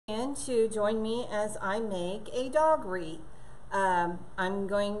And to join me as I make a dog wreath. I'm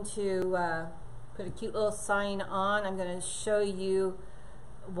going to put a cute little sign on. I'm going to show you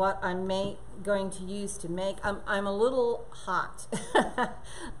what I'm going to use to make. I'm a little hot.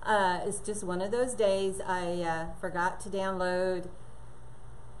 It's just one of those days. I forgot to download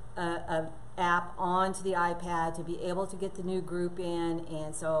a app onto the iPad to be able to get the new group in,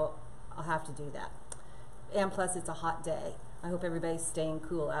 and so I'll have to do that. And plus it's a hot day. I hope everybody's staying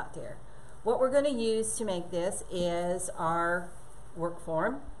cool out there. What we're going to use to make this is our work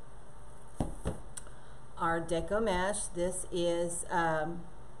form, our deco mesh. This is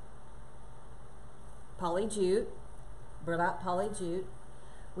poly jute, burlap poly jute.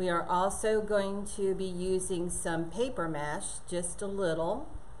 We are also going to be using some paper mesh, just a little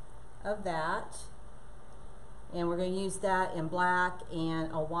of that. And we're going to use that in black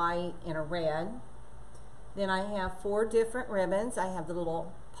and a white and a red. Then I have 4 different ribbons. I have the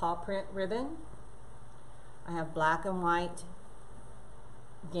little paw print ribbon. I have black and white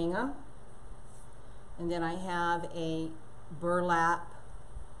gingham. And then I have a burlap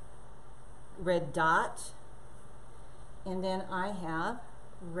red dot. And then I have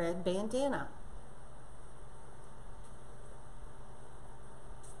red bandana.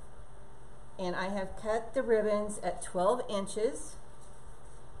 And I have cut the ribbons at 12 inches.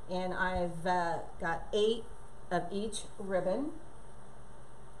 And I've got 8 of each ribbon.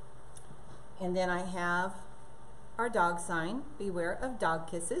 And then I have our dog sign, beware of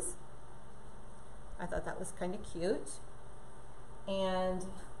dog kisses. I thought that was kind of cute. And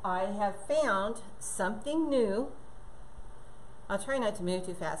I have found something new. I'll try not to move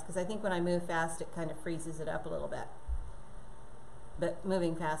too fast, because I think when I move fast it kind of freezes it up a little bit. But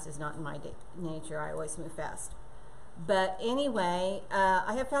moving fast is not in my nature. I always move fast. But anyway,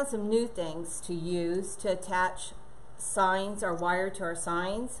 I have found some new things to use to attach signs or wire to our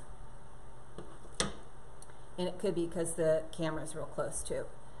signs. And it could be because the camera is real close too.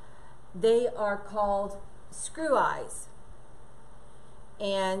 They are called screw eyes.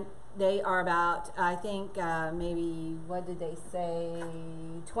 And they are about, I think, maybe, what did they say,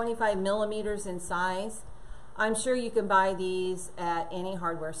 25 millimeters in size. I'm sure you can buy these at any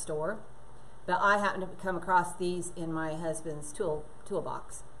hardware store. But I happen to come across these in my husband's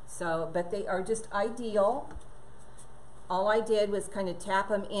toolbox. So, but they are just ideal. All I did was kind of tap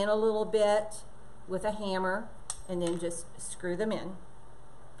them in a little bit with a hammer and then just screw them in.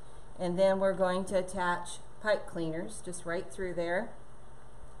 And then we're going to attach pipe cleaners just right through there.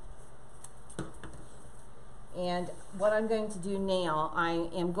 And what I'm going to do now, I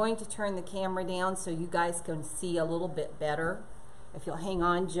am going to turn the camera down so you guys can see a little bit better. If you'll hang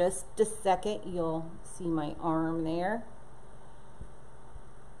on just a second, you'll see my arm there.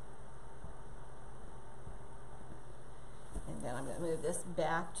 And then I'm going to move this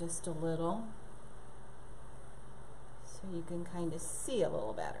back just a little so you can kind of see a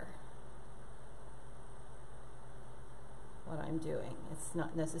little better what I'm doing. It's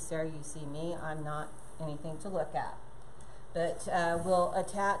not necessary you see me. I'm not anything to look at. But we'll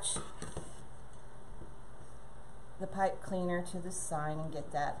attach the pipe cleaner to the sign and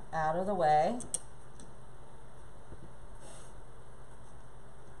get that out of the way.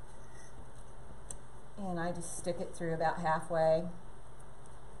 And I just stick it through about halfway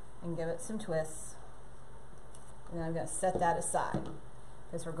and give it some twists. And then I'm going to set that aside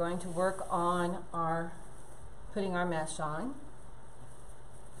because we're going to work on putting our mesh on.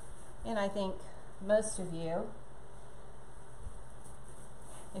 And I think most of you,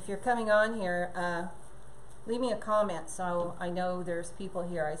 if you're coming on here, leave me a comment so I know there's people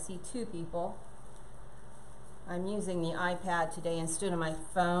here. I see 2 people. I'm using the iPad today instead of my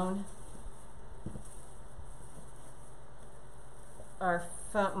phone.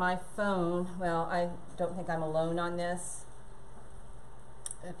 My phone, well, I don't think I'm alone on this.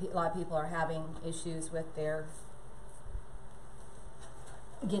 A lot of people are having issues with their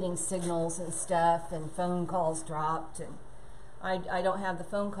getting signals and stuff, and phone calls dropped. And I don't have the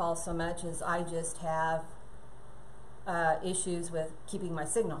phone calls so much as I just have issues with keeping my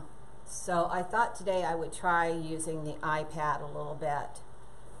signal. So I thought today I would try using the iPad a little bit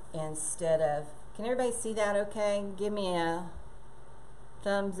instead of, can everybody see that okay? Give me a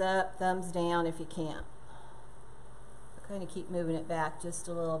thumbs up, thumbs down if you can. I kind of keep moving it back just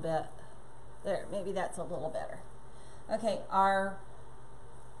a little bit. There, maybe that's a little better. Okay, our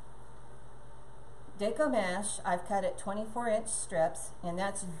deco mesh, I've cut it 24-inch strips, and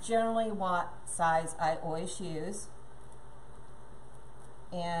that's generally what size I always use.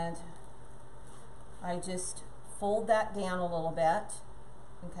 And I just fold that down a little bit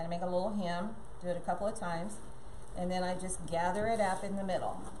and kind of make a little hem. Do it a couple of times. And then I just gather it up in the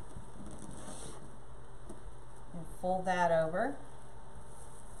middle and fold that over.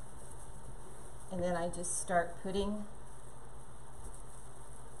 And then I just start putting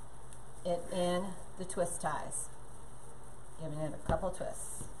it in the twist ties, giving it a couple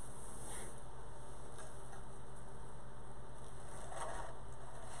twists.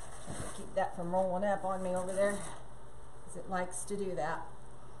 Trying to keep that from rolling up on me over there, because it likes to do that.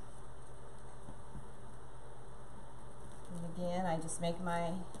 And again, I just make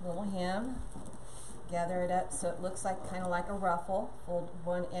my little hem, gather it up so it looks like kind of like a ruffle, fold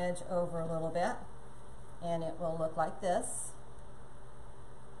one edge over a little bit, and it will look like this.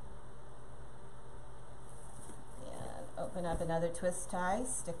 And open up another twist tie,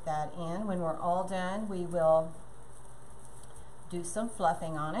 stick that in. When we're all done, we will do some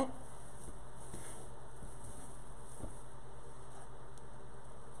fluffing on it.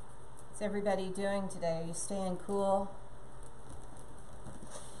 What's everybody doing today? Are you staying cool?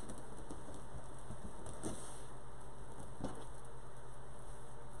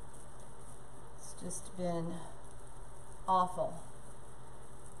 Just been awful.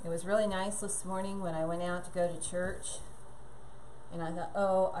 It was really nice this morning when I went out to go to church, and I thought,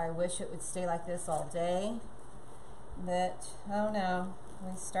 oh, I wish it would stay like this all day, but oh no,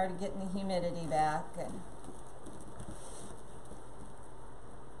 we started getting the humidity back, and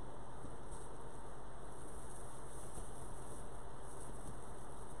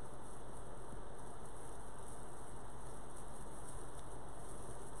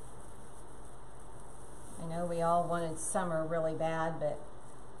we all wanted summer really bad, but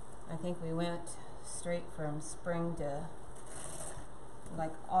I think we went straight from spring to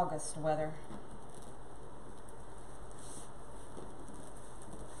like August weather.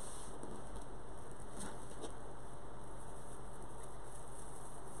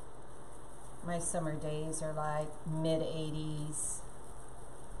 My summer days are like mid-80s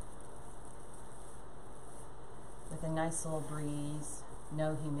with a nice little breeze.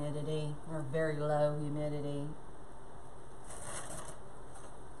 No humidity, or very low humidity.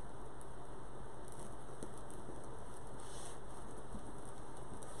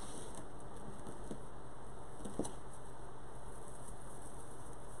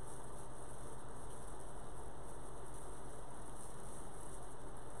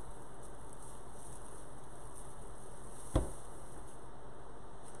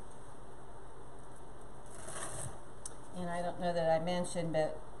 And I don't know that I mentioned,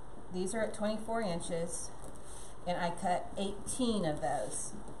 but these are at 24 inches, and I cut 18 of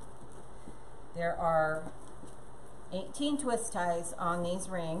those. There are 18 twist ties on these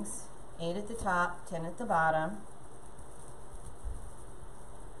rings, 8 at the top, 10 at the bottom.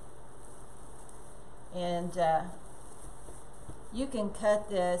 And you can cut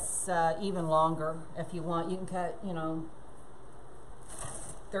this even longer if you want. You can cut,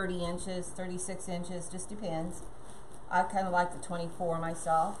 30 inches, 36 inches, just depends. I kind of like the 24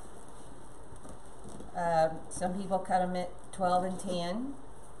 myself. Some people cut them at 12 and 10.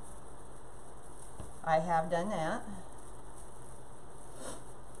 I have done that.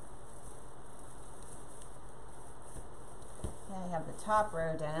 Okay, I have the top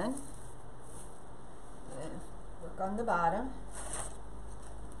row done. Work on the bottom.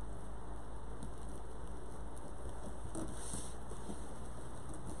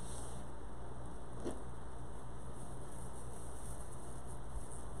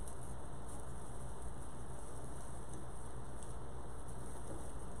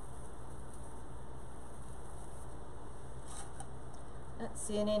 Not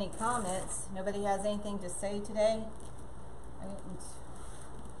seeing any comments. Nobody has anything to say today. I don't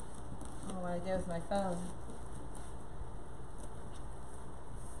know what I do with my phone.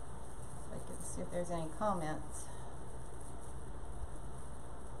 So I can see if there's any comments.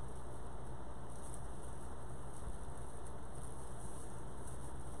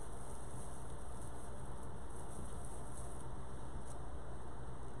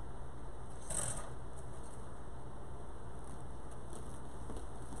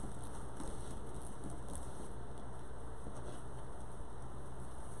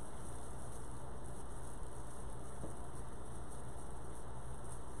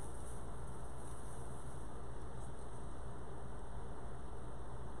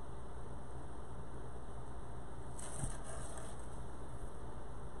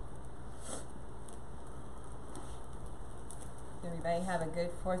 Everybody have a good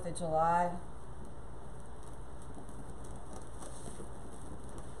 4th of July.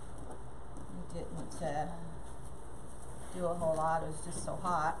 We didn't do a whole lot. It was just so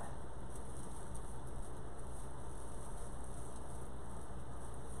hot.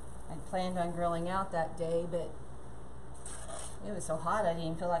 I planned on grilling out that day, but It was so hot I didn't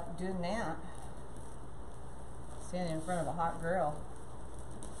even feel like doing that. Standing in front of a hot grill.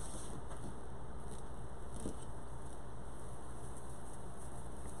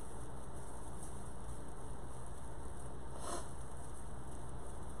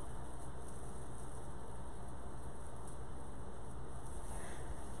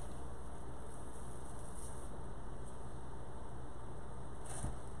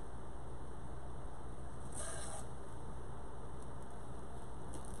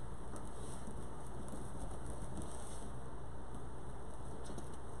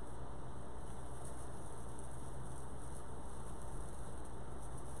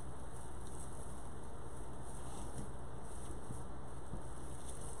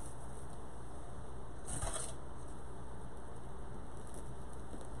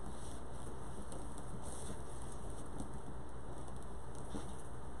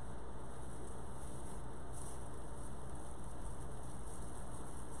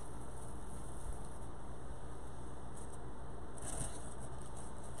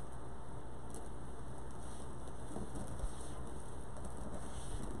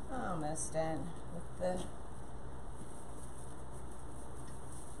 Almost done with the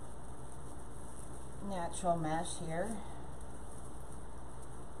natural mesh here.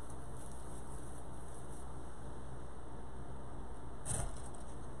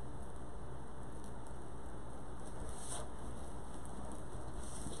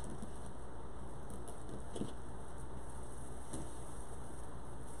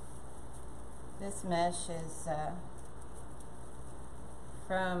 This mesh is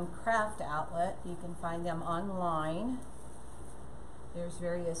from Craft Outlet. You can find them online. There's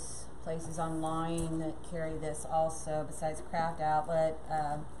various places online that carry this also besides Craft Outlet,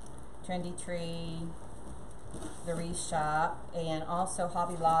 Trendy Tree, the Wreath Shop, and also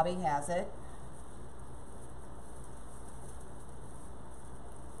Hobby Lobby has it.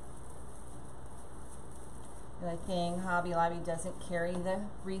 The only thing, Hobby Lobby doesn't carry the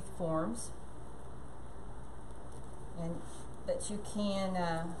wreath forms, but you can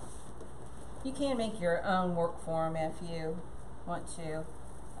make your own work form if you want to.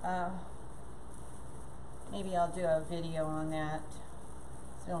 Maybe I'll do a video on that.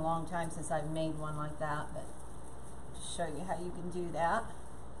 It's been a long time since I've made one like that, but to show you how you can do that.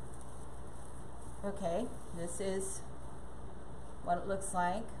 Okay, this is what it looks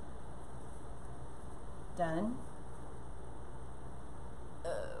like. Done.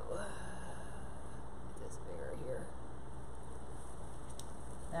 Oh, this bigger here.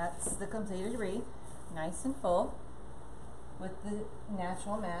 That's the completed wreath, nice and full with the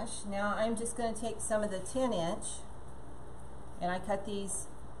natural mesh. Now I'm just going to take some of the 10-inch, and I cut these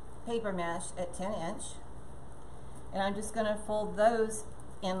paper mesh at 10-inch, and I'm just going to fold those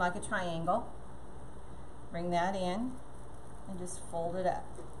in like a triangle. Bring that in and just fold it up.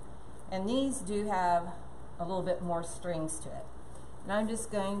 And these do have a little bit more strings to it. And I'm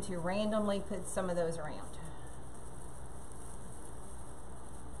just going to randomly put some of those around.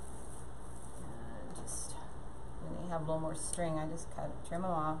 And just when they have a little more string, I just trim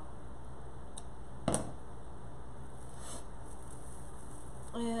them off.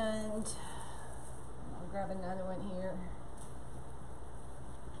 And I'll grab another one here.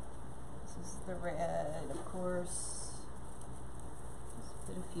 This is the red, of course. Just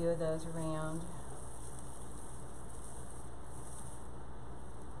put a few of those around.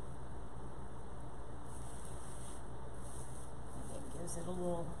 It gives it a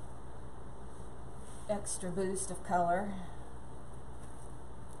little extra boost of color.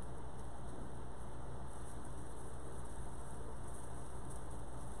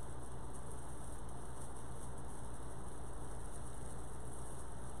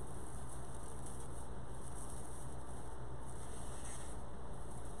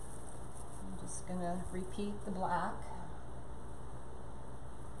 Gonna repeat the black.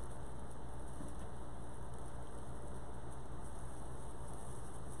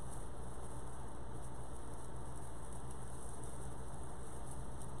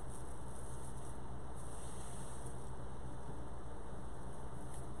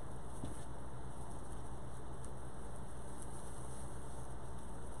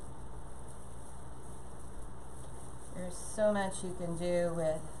 There's so much you can do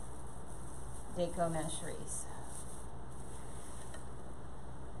with Deco Mesh wreaths.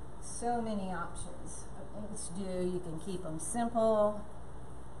 So many options of things to do. You can keep them simple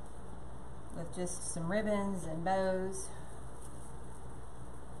with just some ribbons and bows,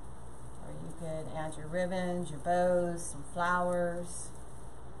 or you could add your ribbons, your bows, some flowers,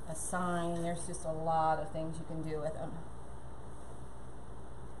 a sign. There's just a lot of things you can do with them.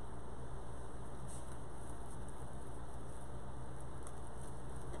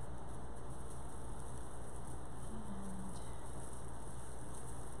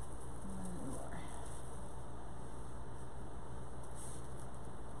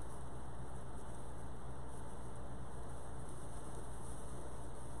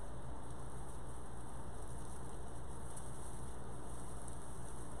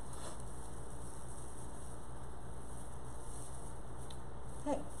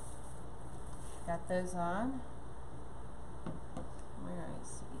 those on. Where I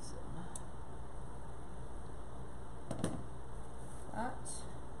see some.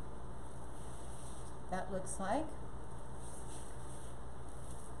 That looks like.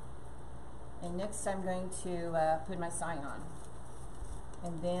 And next I'm going to put my sign on.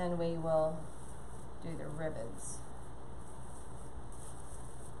 And then we will do the ribbons.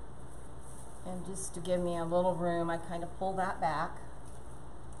 And just to give me a little room, I kind of pull that back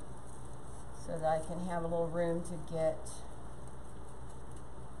so that I can have a little room to get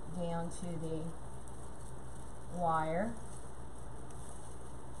down to the wire.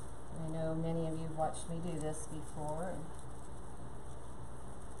 I know many of you have watched me do this before, and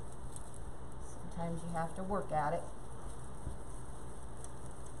sometimes you have to work at it.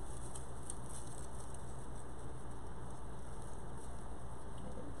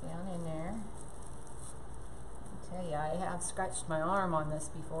 Get it down in there. I tell you, I have scratched my arm on this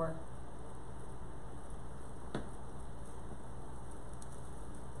before.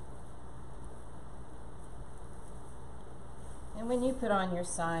 And when you put on your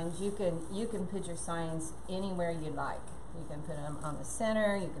signs, you can put your signs anywhere you like. You can put them on the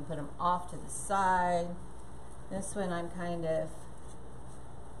center, you can put them off to the side. This one I'm kind of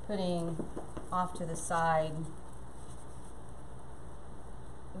putting off to the side,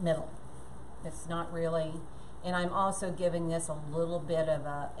 middle. It's not really, and I'm also giving this a little bit of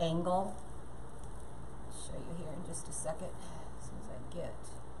an angle. I'll show you here in just a second, as soon as I get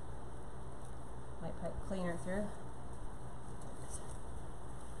my pipe cleaner through.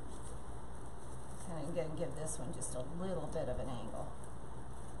 And I'm going to give this one just a little bit of an angle.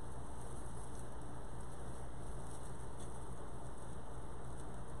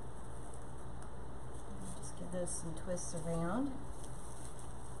 Just give those some twists around.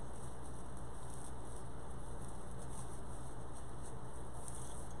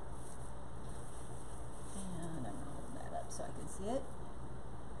 And I'm going to hold that up so I can see it.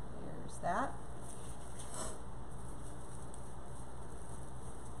 There's that.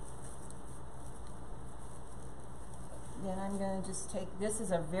 Then I'm going to just take, this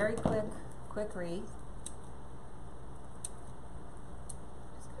is a very quick wreath.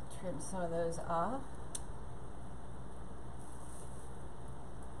 Just going to trim some of those off.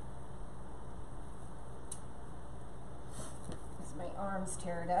 As my arms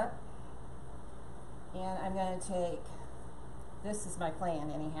tear it up. And I'm going to take, this is my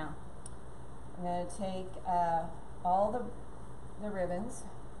plan anyhow. I'm going to take all the ribbons,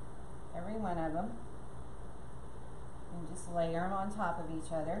 every one of them, and just layer them on top of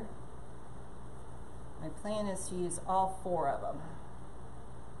each other. My plan is to use all 4 of them.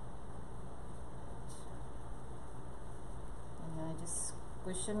 And then I just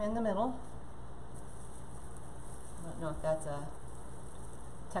squish them in the middle. I don't know if that's a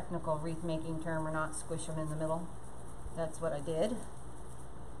technical wreath making term or not, squish them in the middle. That's what I did.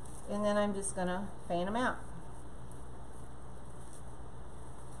 And then I'm just going to fan them out.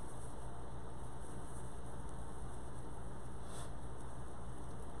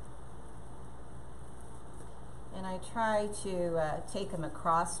 And I try to take them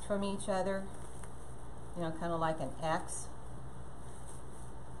across from each other, you know, kind of like an X.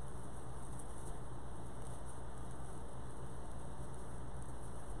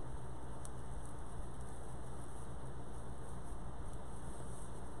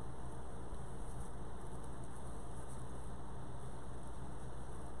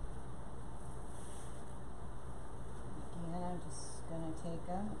 And I'm just going to take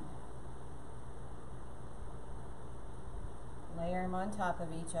them, layer them on top of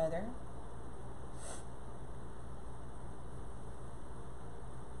each other.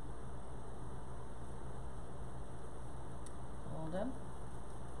 Hold them.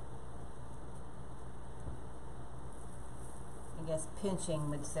 I guess pinching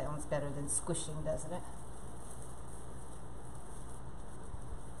would sounds better than squishing, doesn't it?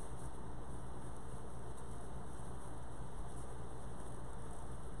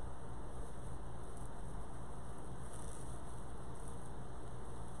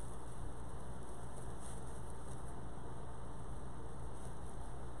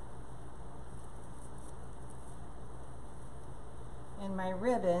 And my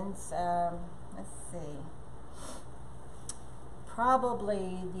ribbons, let's see,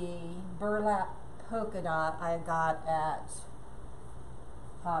 probably the burlap polka dot I got at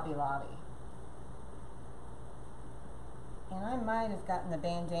Hobby Lobby. And I might have gotten the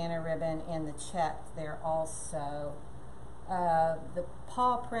bandana ribbon and the check there also. The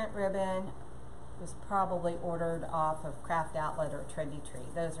paw print ribbon was probably ordered off of Craft Outlet or Trendy Tree.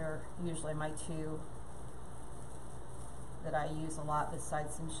 Those are usually my 2 that I use a lot,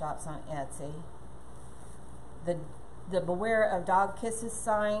 besides some shops on Etsy. The Beware of Dog Kisses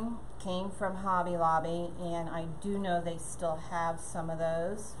sign came from Hobby Lobby, and I do know they still have some of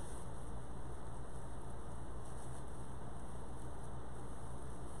those.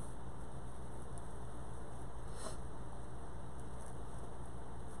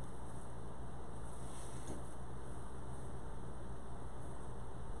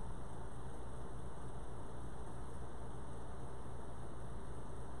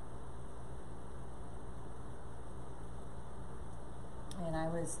 And I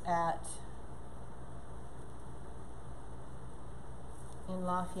was in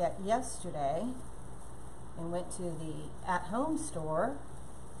Lafayette yesterday and went to the at-home store,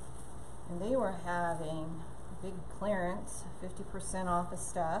 and they were having big clearance, 50% off of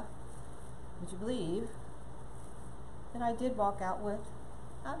stuff. Would you believe that I did walk out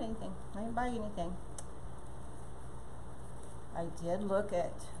without anything? I didn't buy anything. I did look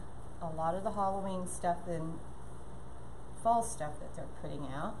at a lot of the Halloween stuff and fall stuff that they're putting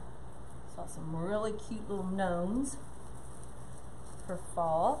out. Saw some really cute little gnomes for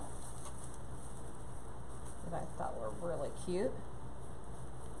fall that I thought were really cute,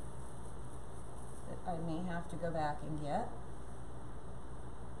 that I may have to go back and get.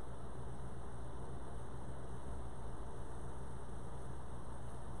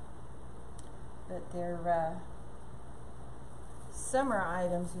 But their summer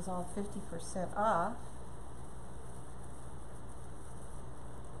items was all 50% off.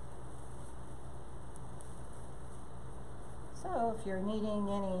 So if you're needing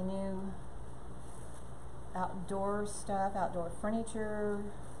any new outdoor stuff, outdoor furniture,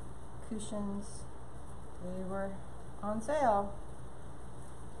 cushions, they were on sale.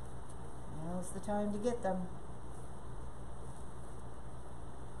 Now's the time to get them.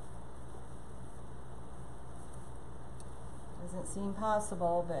 Doesn't seem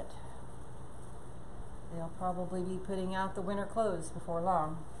possible, but they'll probably be putting out the winter clothes before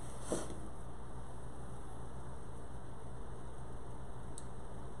long.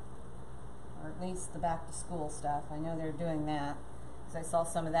 Or at least the back to school stuff. I know they're doing that, because I saw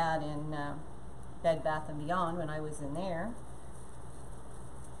some of that in Bed Bath & Beyond when I was in there.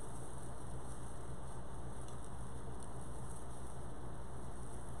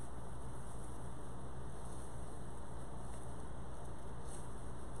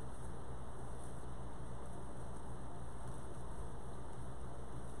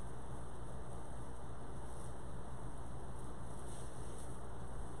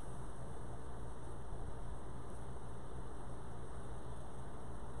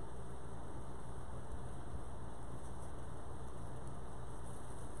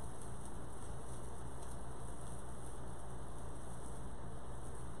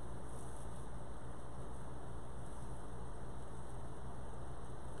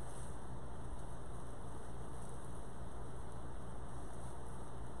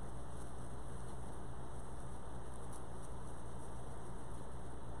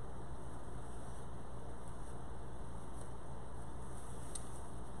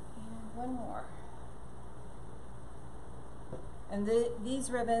 One more. And these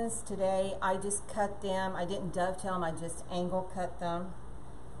ribbons today, I just cut them. I didn't dovetail them, I just angle cut them,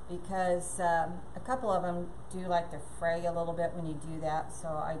 because a couple of them do like to fray a little bit when you do that, so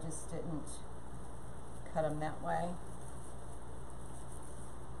I just didn't cut them that way.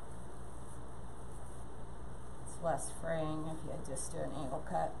 It's less fraying if you just do an angle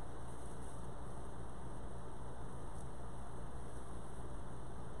cut.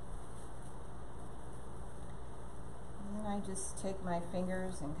 I just take my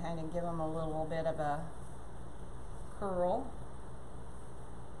fingers and kind of give them a little bit of a curl.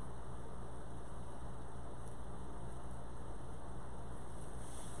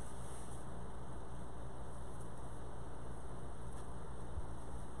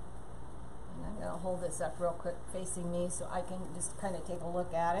 And I'm going to hold this up real quick facing me so I can just kind of take a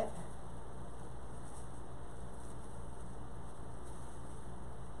look at it.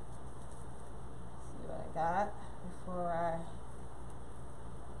 See what I got before I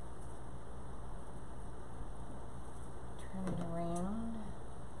turn it around.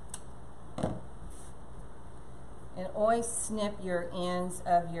 And always snip your ends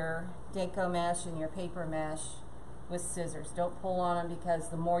of your Deco mesh and your paper mesh with scissors. Don't pull on them, because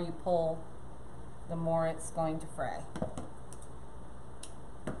the more you pull, the more it's going to fray.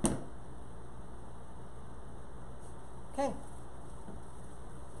 Okay.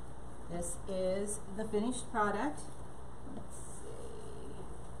 This is the finished product. Let's see.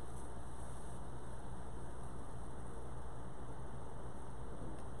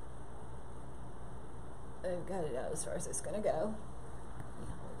 I've got it out as far as it's going to go. Hold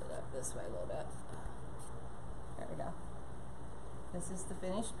it up this way a little bit. we go. This is the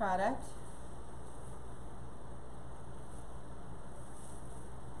finished product.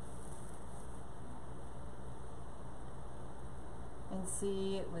 And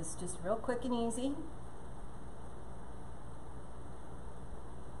see, it was just real quick and easy.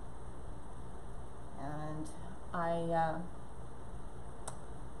 And I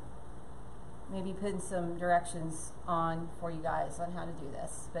maybe putting some directions on for you guys on how to do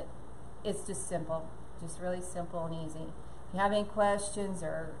this, but it's just simple, just really simple and easy. If you have any questions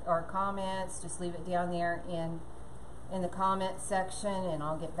or comments, just leave it down there in the comment section and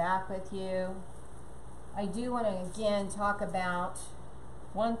I'll get back with you. I do want to again talk about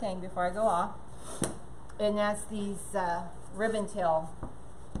one thing before I go off, and that's these ribbon tail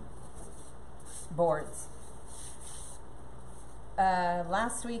boards.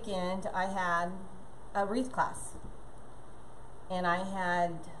 Last weekend I had a wreath class, and I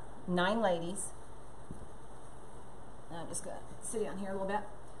had 9 ladies. I'm just going to sit down here a little bit.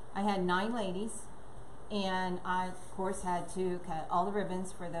 I had 9 ladies, and I of course had to cut all the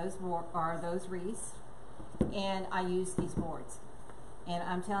ribbons for those wreaths, and I used these boards, and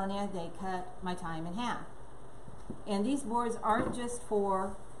I'm telling you, they cut my time in half. And these boards aren't just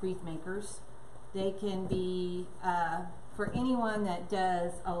for wreath makers. They can be for anyone that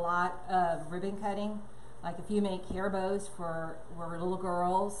does a lot of ribbon cutting. Like if you make hair bows for little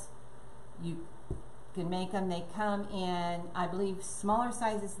girls, you can make them. They come in, I believe, smaller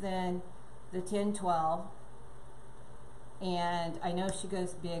sizes than the 10-12. And I know she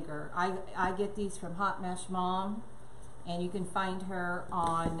goes bigger. I get these from Hot Mesh Mom, and you can find her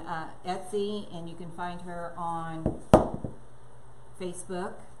on Etsy, and you can find her on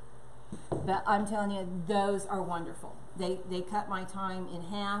Facebook. But I'm telling you, those are wonderful. They cut my time in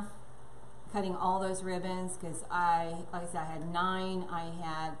half, cutting all those ribbons, because like I said, I had 9. I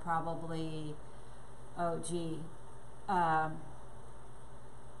had probably,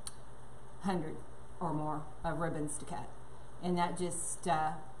 100 or more of ribbons to cut. And that just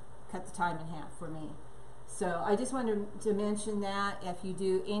cut the time in half for me. So I just wanted to mention that if you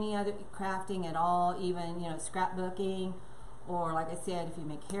do any other crafting at all, even scrapbooking, or like I said, if you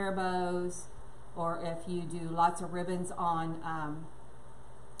make hair bows, or if you do lots of ribbons on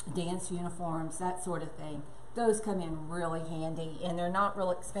dance uniforms, that sort of thing, those come in really handy, and they're not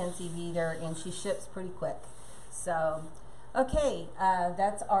real expensive either, and she ships pretty quick. So okay,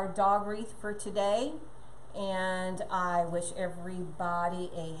 that's our dog wreath for today. And I wish everybody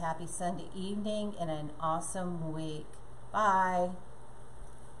a happy Sunday evening and an awesome week. Bye.